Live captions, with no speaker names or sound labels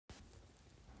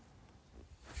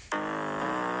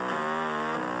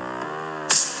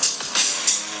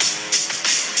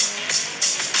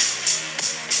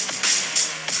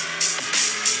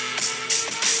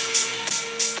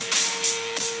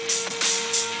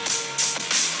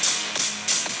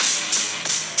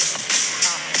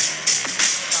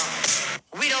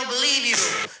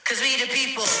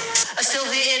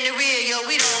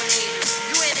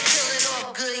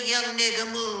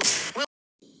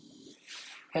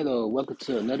Hello, welcome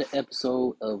to another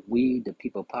episode of We the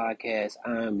People podcast.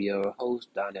 I'm your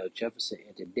host, Donnell Jefferson,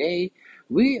 and today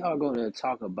we are going to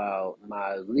talk about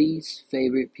my least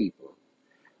favorite people.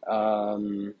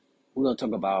 We're going to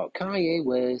talk about Kanye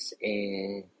West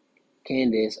and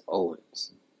Candace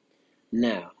Owens.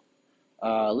 Now,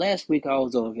 last week I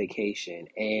was on vacation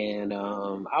and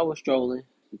I was strolling,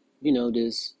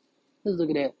 just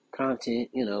looking at content,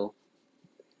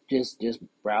 just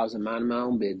browsing, minding my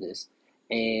own business.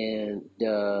 And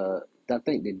I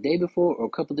think the day before or a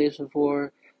couple days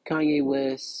before, Kanye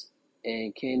West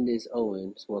and Candace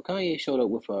Owens. Well, Kanye showed up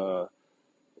with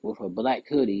a black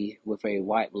hoodie with a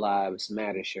White Lives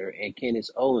Matter shirt, and Candace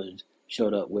Owens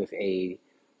showed up with a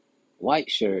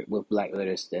white shirt with black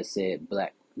letters that said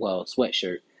black. Well,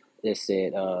 sweatshirt that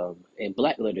said and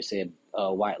black letters said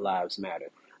White Lives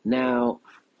Matter. Now,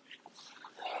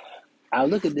 I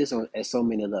look at this at so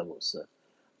many levels.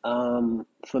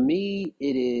 For me,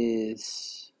 it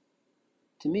is.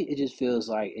 To me, it just feels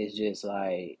like it's just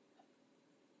like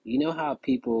you know how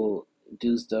people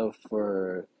do stuff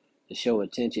for to show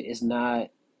attention. It's not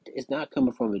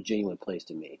coming from a genuine place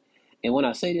to me. And when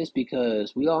I say this,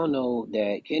 because we all know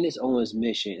that Candace Owens'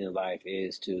 mission in life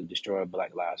is to destroy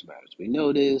Black Lives Matter. We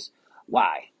know this.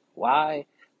 Why? Why?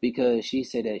 Because she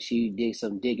said that she did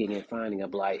some digging and finding a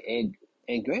blight. And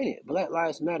granted, Black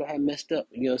Lives Matter had messed up.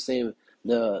 You know what I'm saying?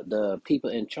 The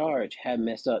people in charge have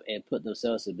messed up and put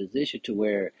themselves in a position to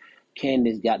where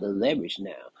Candace got the leverage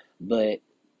now. But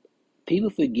people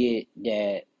forget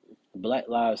that Black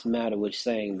Lives Matter was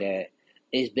saying that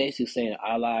it's basically saying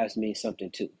our lives mean something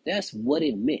too. That's what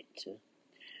it meant.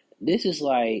 This is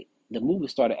like the movie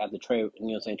started after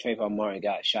Trayvon Martin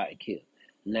got shot and killed.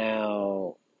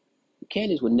 Now,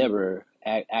 Candace would never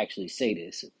actually say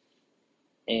this,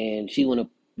 and she want to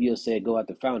say go at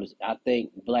the founders. I think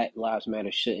Black Lives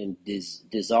Matter shouldn't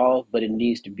dissolve, but it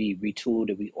needs to be retooled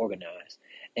and reorganized,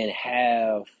 and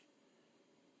have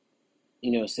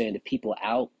the people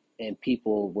out and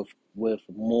people with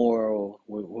moral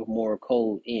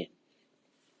code in,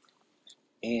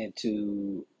 and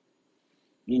to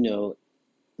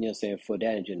for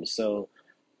that agenda. So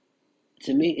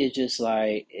to me, it's just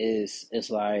like it's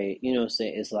like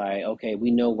it's like, okay,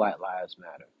 we know white lives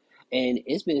matter, and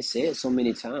it's been said so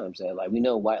many times that like we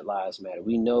know white lives matter,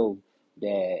 we know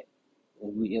that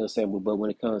but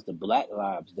when it comes to black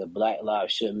lives, the black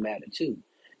lives shouldn't matter too.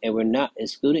 And we're not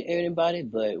excluding anybody,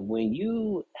 but when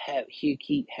you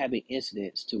keep having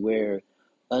incidents to where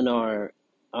unarmed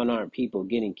unarmed people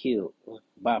getting killed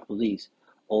by police,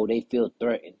 or they feel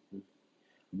threatened,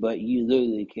 but you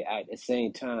literally can at the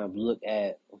same time look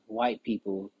at white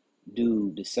people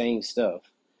do the same stuff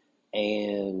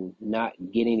and not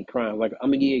get any crime. Like, I'm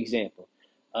gonna give you an example.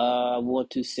 I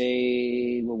want to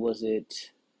say, what was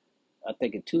it? I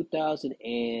think in 2000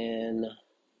 and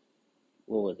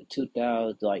what was it?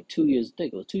 2000, like 2 years. I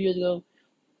think it was 2 years ago.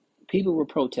 People were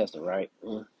protesting, right?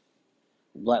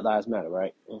 Black Lives Matter,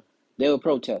 right? They were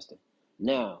protesting.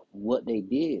 Now, what they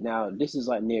did, now this is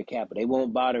like near Capitol. They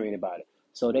won't bother anybody,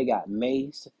 so they got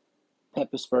maced,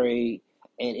 pepper sprayed,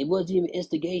 and it wasn't even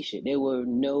instigation. There were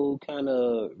no kind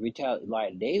of retaliation.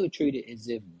 Like, they were treated as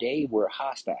if they were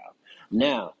hostile.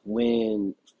 Now,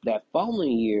 when that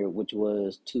following year, which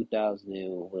was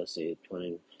 2000, let's say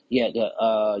 20,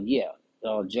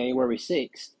 January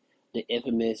 6th, the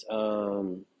infamous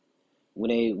when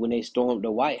they stormed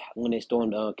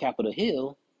Capitol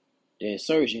Hill, the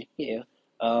insurgent, yeah.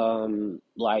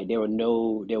 Like, there were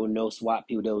no SWAT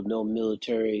people, there was no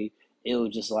military. It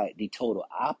was just like the total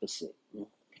opposite.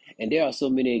 And there are so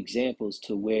many examples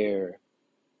to where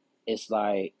it's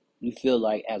like you feel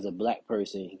like as a black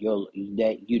person you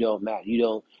don't matter.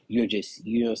 You're just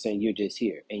you're just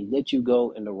here. And let you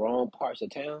go in the wrong parts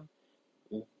of town,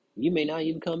 you may not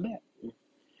even come back.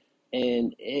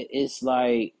 And it's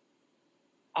like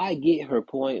I get her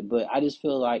point, but I just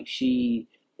feel like she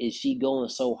going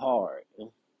so hard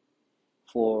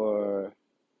for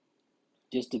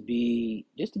just to be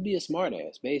a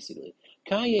smartass, basically.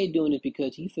 Kanye doing it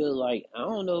because he feels like, I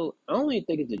don't know, I don't even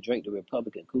think it's to drink the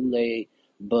Republican Kool-Aid,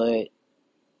 but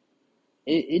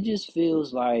it just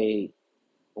feels like,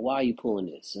 why are you pulling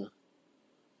this?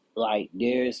 Like,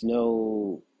 there's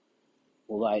no,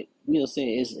 like,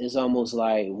 saying, it's almost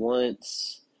like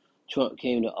once Trump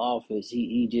came to office,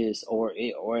 he just, or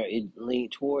it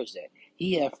leaned towards that.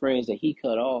 He had friends that he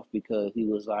cut off because he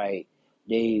was like,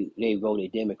 they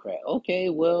voted Democrat. Okay,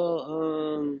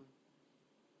 well,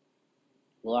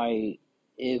 like,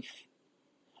 if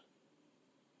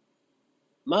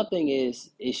my thing is,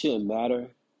 it shouldn't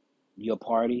matter your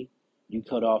party. You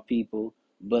cut off people,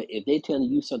 But if they're telling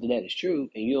you something that is true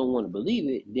and you don't want to believe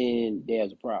it, then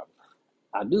there's a problem.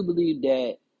 I do believe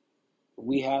that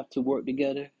we have to work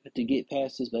together to get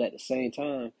past this, but at the same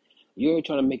time, you're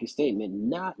trying to make a statement,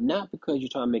 not because you're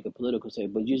trying to make a political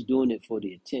statement, but you're just doing it for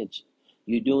the attention.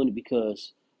 You're doing it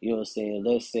because, you know what I'm saying,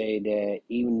 let's say that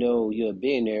even though you're a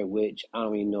billionaire, which I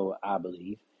don't even know what I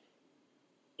believe,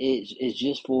 it's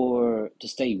just for to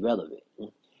stay relevant.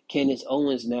 Candace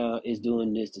Owens now is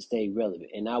doing this to stay relevant,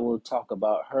 and I will talk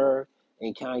about her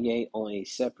and Kanye on a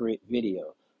separate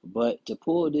video. But to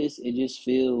pull this, it just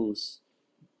feels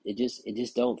it just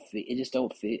don't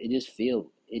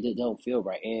feel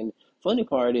right. And funny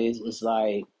part is it's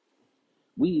like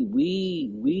I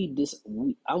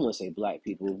want to say black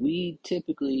people, we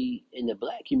typically in the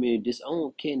black community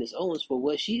disown Candace Owens for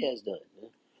what she has done.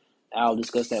 I'll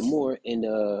discuss that more in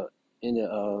the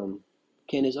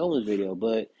Candace Owens video.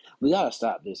 But we gotta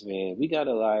stop this, man. We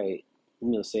gotta, like, you know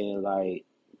what I'm saying, like,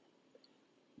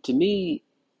 to me,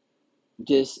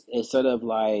 just instead of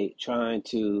like trying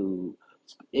to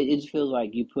it just feels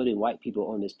like you putting white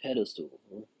people on this pedestal.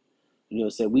 You know what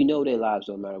I'm saying? We know their lives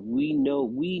don't matter. We know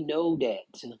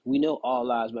that. We know all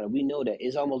lives matter. We know that.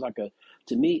 It's almost like to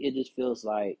me, it just feels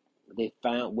like they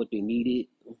found what they needed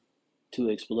to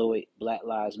exploit Black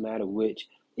Lives Matter, which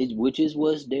that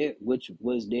was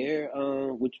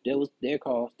their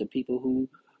cause. The people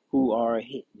who are,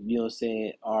 you know what I'm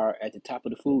saying, are at the top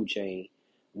of the food chain,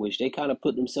 which they kind of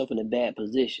put themselves in a bad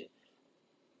position.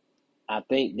 I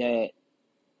think that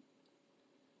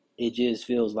it just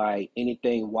feels like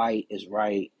anything white is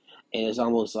right, and it's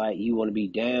almost like you want to be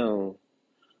down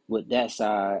with that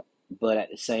side, but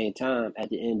at the same time, at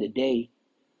the end of the day,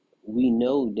 we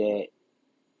know that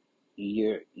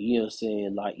you know what I'm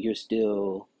saying, like you're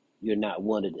not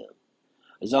one of them.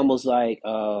 It's almost like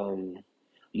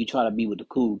you try to be with the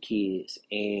cool kids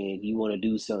and you want to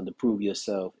do something to prove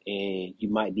yourself and you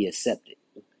might be accepted.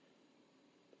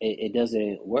 It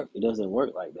doesn't work. It doesn't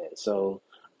work like that. So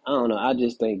I don't know. I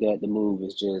just think that the move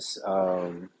is just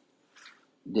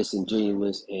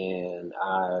disingenuous, and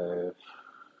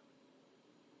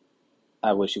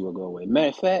I wish it would go away. Matter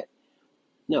of fact,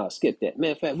 no, skip that.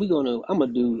 Matter of fact, I'm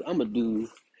gonna do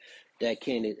that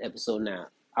Candace episode now.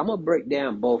 I'm gonna break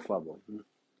down both of them.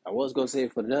 I was gonna say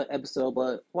it for another episode,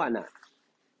 but why not?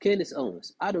 Candace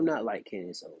Owens. I do not like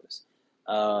Candace Owens.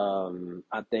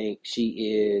 I think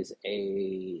she is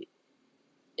a.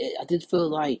 I just feel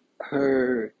like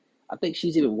her. I think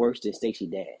she's even worse than Stacey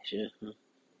Dash. Yeah?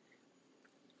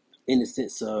 In the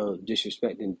sense of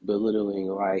disrespecting, belittling,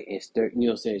 right, and you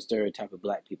know, saying stereotype of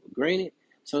black people. Granted,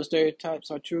 some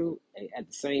stereotypes are true. At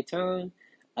the same time,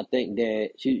 I think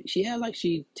that she had like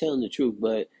she telling the truth.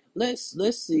 But let's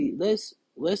discuss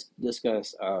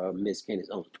Miss Candace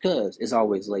Owens, because it's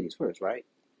always ladies first, right?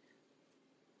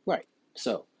 Right.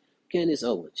 So Candace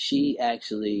Owens, she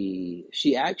actually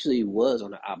was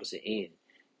on the opposite end,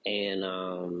 and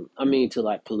I mean to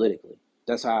like politically.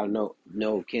 That's how I know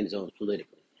Candace Owens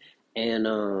politically.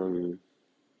 And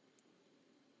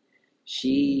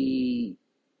she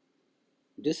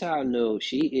this how I know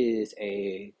she is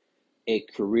a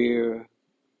career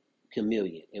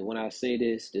chameleon. And when I say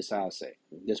this how I say.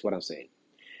 This what I'm saying.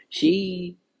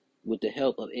 She, with the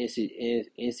help of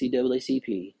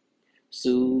NCAACP,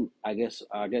 sued, I get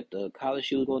the college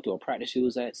she was going to, or practice she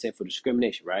was at, said for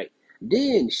discrimination, right?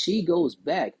 Then she goes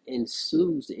back and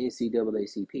sues the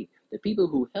NCAACP. The people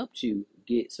who helped you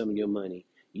get some of your money,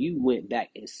 you went back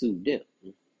and sued them.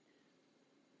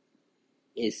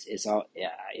 It's all,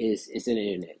 yeah, it's in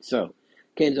the internet. So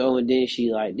Candace Owens, then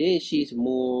she's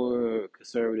more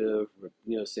conservative,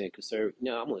 you know, saying conservative.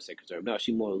 No, I'm gonna say conservative. No,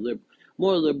 she's more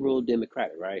liberal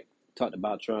Democratic, right? Talked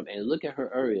about Trump, and look at her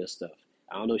earlier stuff.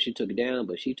 I don't know if she took it down,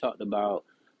 but she talked about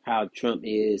how Trump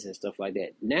is and stuff like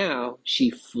that. Now she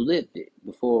flipped it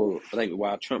before, like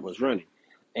while Trump was running.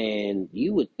 And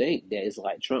you would think that it's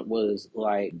like Trump was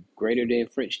like greater than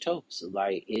French toast.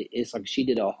 Like it's like she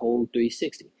did a whole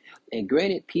 360. And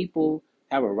granted, people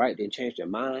have a right to change their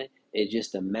mind. It's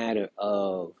just a matter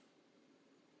of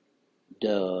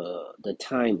the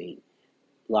timing.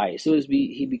 Like as soon as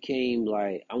he became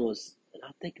like I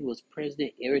think it was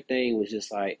president, everything was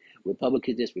just like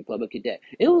Republican this, Republican that.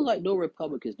 It was like no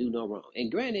Republicans do no wrong.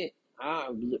 And granted, I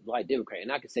like Democrat,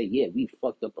 and I can say yeah, we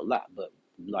fucked up a lot, but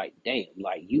like damn,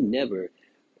 like you never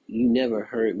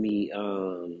heard me you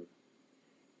know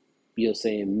what I'm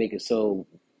saying, make it so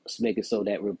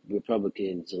that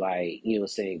Republicans, like, you know what I'm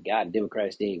saying, God,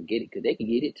 Democrats didn't get it, because they could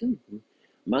get it too.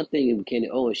 My thing with Kenny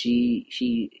Owens, she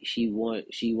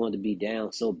wanted to be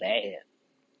down so bad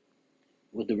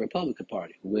with the Republican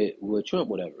Party, with Trump,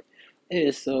 whatever.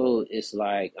 And so it's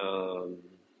like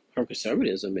her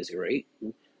conservatism is great,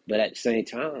 but at the same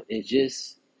time, it's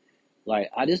just like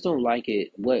I just don't like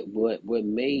it. What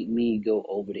made me go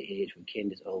over the edge with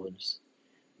Candace Owens,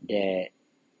 that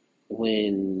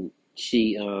when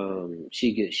she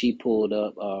pulled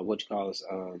up what you call this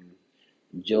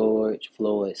George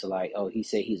Floyd. So like, oh, he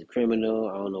said he's a criminal.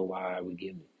 I don't know why we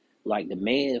give him, like, the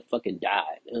man fucking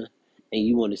died, and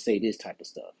you want to say this type of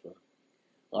stuff,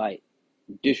 like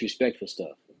disrespectful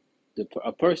stuff.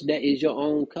 A person that is your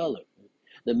own color,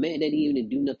 the man that didn't even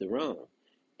do nothing wrong,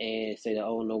 and say that,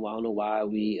 oh no, I don't know why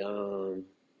we you know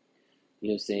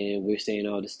what I'm saying, we're saying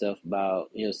all this stuff about,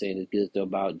 you know what I'm saying, the good stuff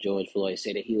about George Floyd,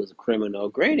 say that he was a criminal.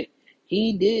 Granted,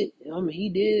 he did, he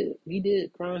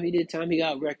did crime, he did time, he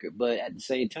got record, but at the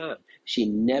same time, she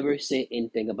never said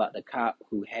anything about the cop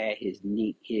who had his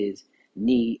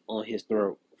knee on his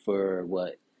throat for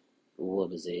what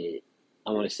was it?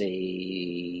 I want to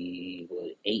say,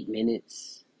 8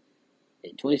 minutes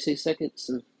and 26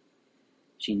 seconds.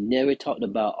 She never talked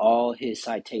about all his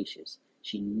citations.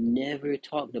 She never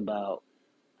talked about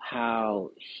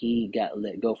how he got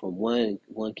let go from one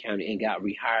county and got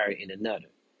rehired in another.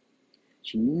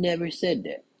 She never said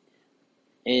that.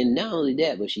 And not only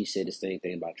that, but she said the same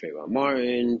thing about Trayvon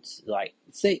Martin. Like,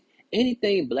 say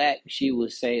anything black, she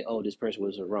would say, "Oh, this person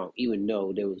was wrong," even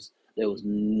though there was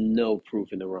no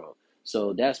proof in the wrong.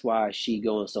 So that's why she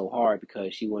going so hard,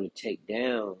 because she want to take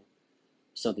down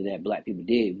something that black people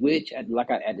did. Which, at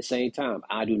the same time,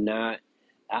 I do not.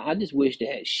 I just wish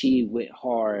that she went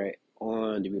hard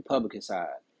on the Republican side,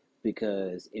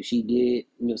 because if she did, you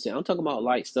know what I'm saying, I'm talking about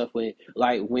like stuff when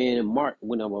Mark,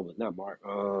 when I was not Mark,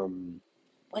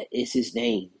 what is his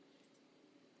name?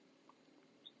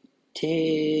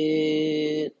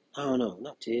 Ted, I don't know,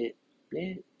 not Ted.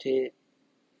 Ted.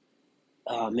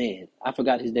 Oh man, I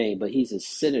forgot his name, but he's a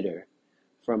senator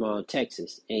from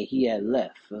Texas, and he had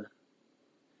left.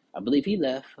 I believe he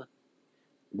left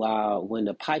while when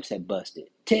the pipes had busted.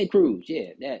 Ted Cruz,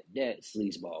 yeah, that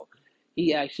sleazeball.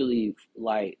 He actually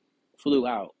like flew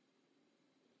out,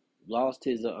 lost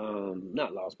his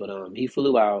not lost, but he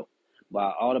flew out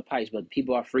while all the pipes, but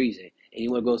people are freezing, and he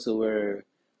want to go somewhere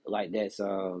like that's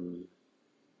him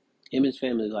and his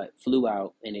family like flew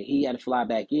out, and then he had to fly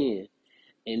back in,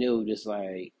 and it was just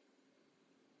like,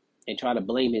 and try to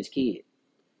blame his kid.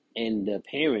 And the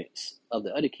parents of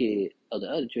the other kid, of the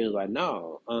other children, like,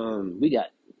 no, we got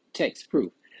text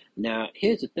proof. Now,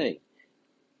 here's the thing.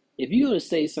 If you're gonna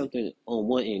say something on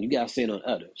one end, you gotta say it on the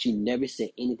other. She never said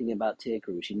anything about Ted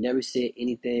Cruz. She never said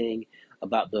anything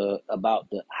about the I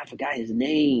forgot his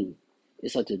name.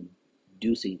 It's such a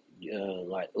juicy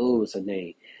like, oh, it's a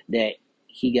name that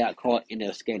he got caught in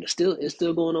a scandal. Still, it's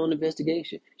still going on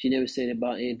investigation. She never said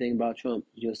about anything about Trump.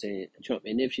 Just saying Trump,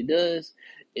 and if she does,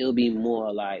 it'll be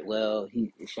more like, well,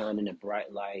 he shining a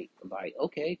bright light. Like,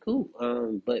 okay, cool.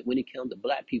 But when it comes to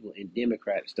black people and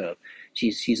Democrat stuff,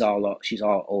 she's all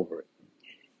over it.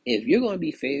 If you're gonna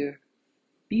be fair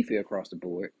across the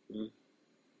board.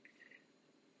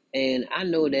 And I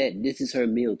know that this is her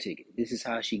meal ticket. This is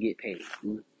how she get paid.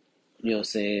 You know what I'm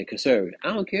saying? Conservative.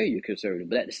 I don't care you're conservative,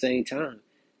 but at the same time,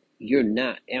 you're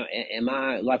not. Am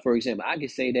I, like, for example, I can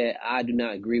say that I do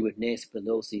not agree with Nancy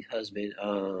Pelosi's husband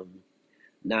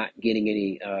not getting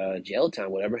any jail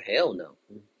time, whatever. Hell no.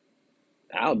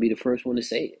 I'll be the first one to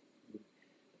say it.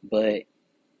 But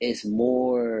it's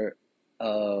more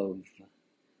of,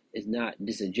 it's not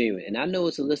disingenuous. And I know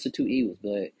it's a list of two evils,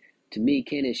 but to me,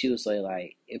 Candace, she would say,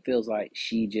 like, it feels like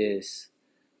she just,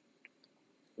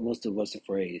 what's the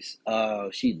phrase?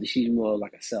 She's more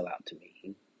like a sellout to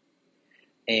me.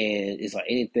 And it's like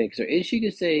anything. So, and she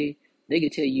could say, they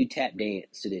could tell you tap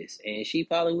dance to this, and she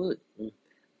probably would.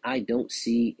 I don't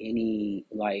see any,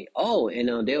 like, oh,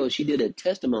 and she did a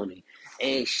testimony,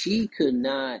 and she could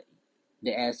not.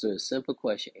 They asked her a simple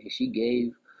question, and she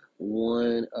gave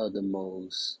one of the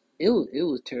most. It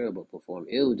was terrible performance.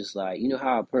 It was just like, you know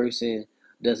how a person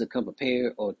doesn't come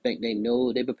prepared or think they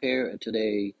know they prepared until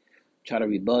they try to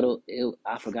rebuttal.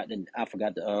 I forgot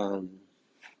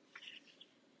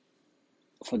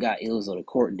it was on a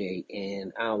court date,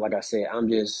 and like I said,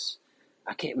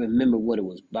 I can't remember what it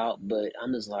was about, but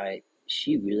I'm just like,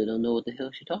 she really don't know what the hell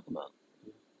she talking about.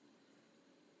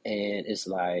 And it's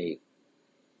like,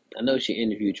 I know she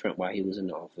interviewed Trump while he was in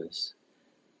office.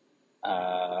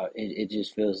 It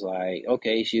just feels like,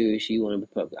 okay, she wanted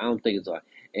Republican. I don't think it's like,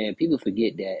 and people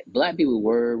forget that black people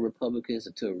were Republicans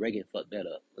until Reagan fucked that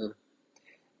up,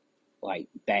 like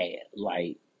bad,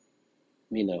 like,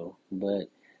 but.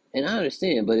 And I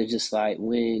understand, but it's just like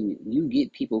when you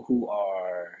get people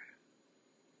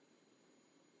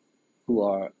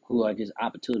who are just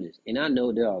opportunists. And I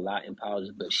know there are a lot in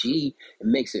politics, but it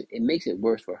makes it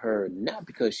worse for her, not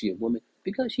because she's a woman,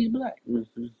 because she's black.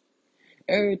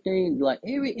 Everything, like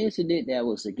every incident that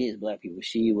was against black people,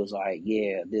 she was like,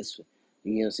 yeah, this,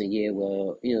 you know what I'm saying? Yeah,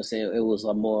 well, you know what I'm saying? It was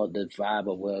a more the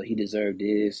vibe of, well, he deserved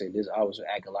this, and this always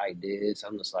acting like this.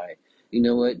 I'm just like, you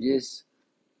know what? Just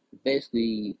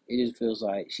basically, it just feels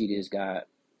like she just got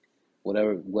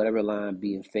whatever line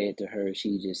being fed to her,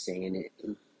 she just saying it,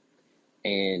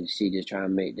 and she just trying to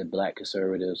make the black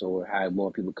conservatives or how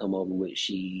more people come over with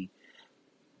she.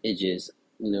 It just,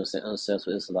 you know, what I'm saying,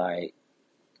 unsuccessful. It's like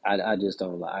I just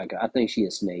don't like her. I think she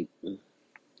a snake.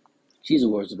 She's the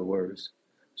worst of the worst.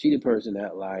 She the person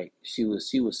that like she will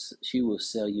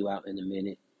sell you out in a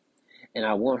minute. And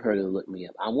I want her to look me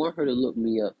up. I want her to look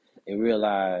me up and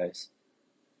realize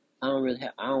I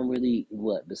don't really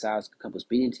what besides a couple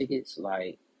speeding tickets.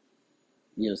 Like,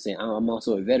 you know what I'm saying, I'm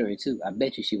also a veteran too. I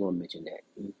bet you she won't mention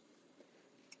that.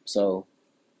 So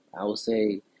I would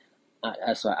say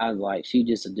that's why I like she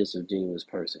just a disingenuous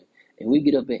person. And we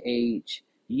get up in age,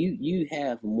 you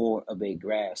have more of a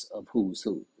grasp of who's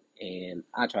who. And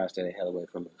I try to stay the hell away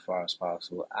from it as far as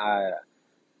possible. I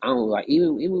don't like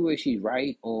even where she's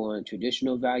right on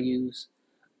traditional values,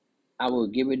 I will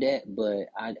give her that, but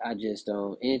I just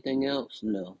don't anything else,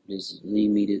 no. Just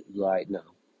leave me to like no,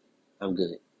 I'm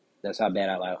good. That's how bad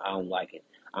I don't like it.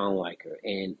 I don't like her.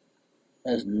 And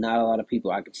there's not a lot of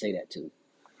people I could say that to.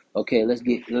 Okay, let's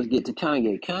get to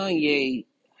Kanye. Kanye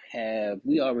have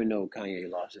we already know Kanye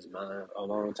lost his mind a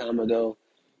long time ago.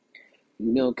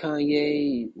 You know,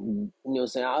 Kanye, you know what I'm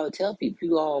saying? I'll tell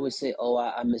people always say, oh,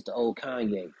 I miss the old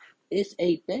Kanye. It's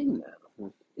a thing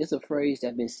now. It's a phrase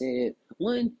that's been said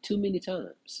one too many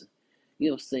times. You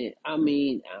know what I'm saying? I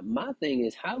mean, my thing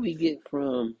is how we get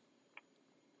from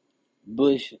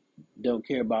Bush don't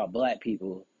care about black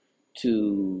people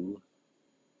to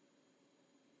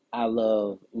I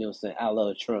love, you know what I'm saying, I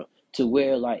love Trump. To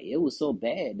where like it was so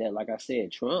bad that like I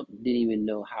said, Trump didn't even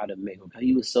know how to make him.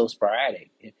 He was so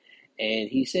sporadic. And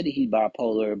he said that he's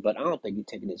bipolar, but I don't think he's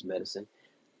taking his medicine.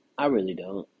 I really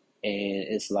don't. And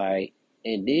it's like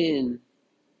and then,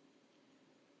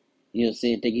 you know what I'm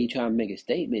saying, think he trying to make a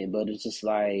statement, but it's just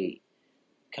like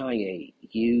Kanye,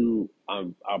 you are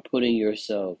putting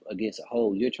yourself against a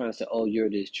whole. You're trying to say, oh, you're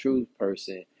this truth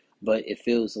person, but it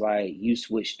feels like you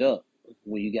switched up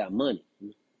when you got money.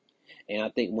 And I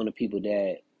think one of the people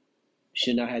that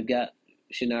should not have got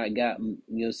should not got you know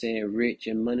what I'm saying rich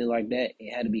and money like that,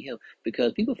 it had to be him.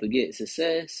 Because people forget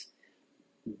success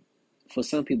for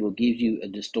some people gives you a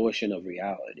distortion of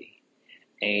reality.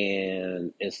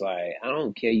 And it's like I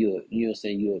don't care you know what I'm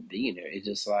saying you're a billionaire. It's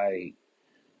just like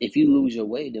if you lose your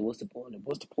way, then what's the point?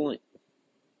 What's the point?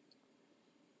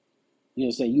 You know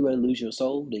what I'm saying? You rather lose your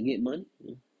soul than get money.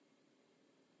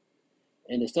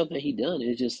 And the stuff that he done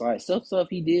is just like some stuff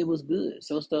he did was good.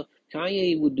 Some stuff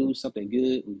Kanye would do something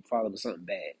good, would follow with something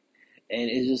bad. And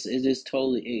it's just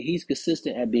totally he's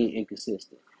consistent at being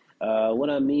inconsistent. What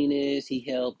I mean is he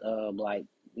helped like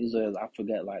these are I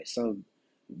forgot like some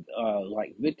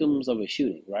like victims of a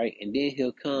shooting, right? And then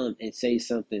he'll come and say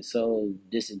something so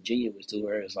disingenuous to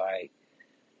where it's like,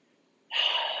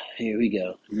 here we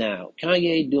go. Now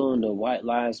Kanye doing the White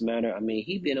Lives Matter. I mean,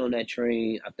 he been on that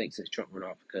train I think since Trump went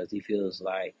off because he feels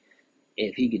like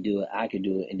if he could do it, I could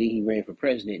do it. And then he ran for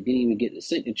president, didn't even get the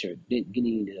signature, didn't get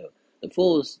any the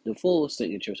full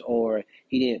signatures, or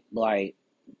he didn't like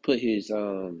put his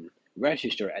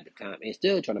register at the time, and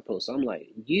still trying to post. So I'm like,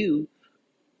 you.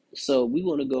 So we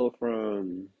want to go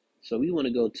from. So we want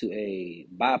to go to a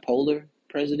bipolar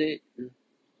president?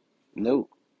 Nope.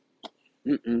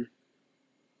 Mm-mm.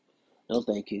 No,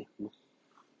 thank you.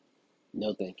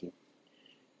 No, thank you.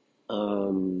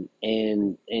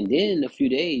 And then a few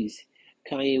days,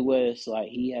 Kanye West like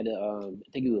he had a I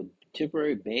think he was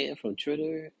temporary ban from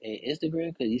Twitter and Instagram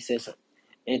because he said some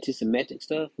anti-Semitic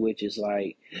stuff, which is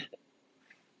like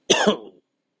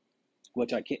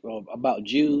which I can't about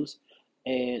Jews,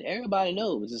 and everybody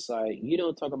knows it's like you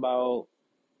don't talk about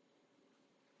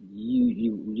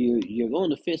you're going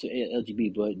to fence with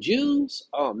LGBT, but Jews,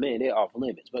 oh man, they're off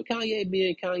limits. But Kanye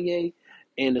being Kanye,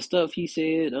 and the stuff he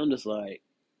said, I'm just like,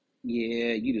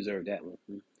 yeah, you deserve that one.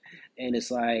 And it's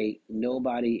like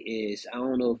nobody is. I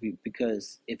don't know if he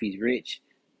because if he's rich,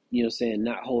 you know, what I'm saying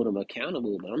not hold him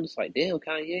accountable. But I'm just like, damn,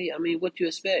 Kanye. I mean, what you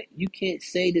expect? You can't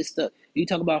say this stuff. You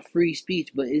talk about free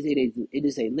speech, but it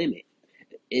is a limit.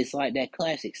 It's like that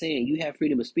classic saying: you have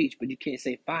freedom of speech, but you can't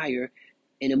say fire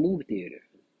in a movie theater.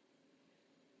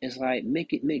 It's like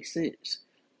make it make sense.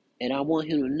 And I want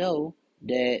him to know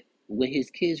that when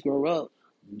his kids grow up,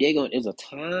 they're gonna. There's a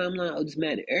timeline of this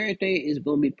matter. Everything is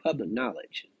gonna be public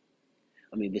knowledge.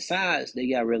 I mean, besides, they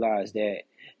gotta realize that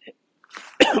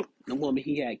the woman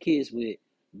he had kids with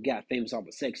got famous off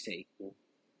a sex tape,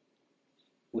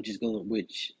 which is going,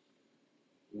 which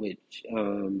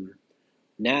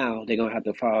now they're gonna have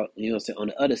to follow, say, on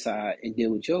the other side and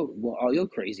deal with all your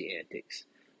crazy antics.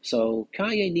 So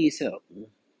Kanye needs help.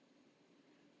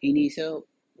 He needs help,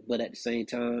 but at the same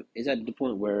time, it's at the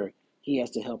point where he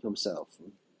has to help himself.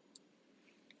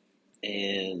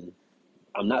 And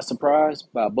I'm not surprised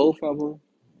by both of them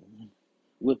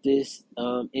with this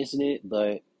incident,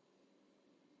 but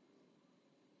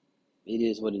it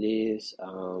is what it is.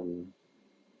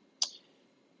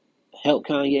 Help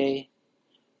Kanye,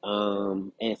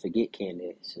 and forget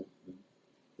Candace.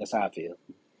 That's how I feel.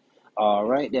 All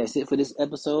right, that's it for this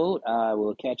episode. I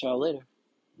will catch y'all later.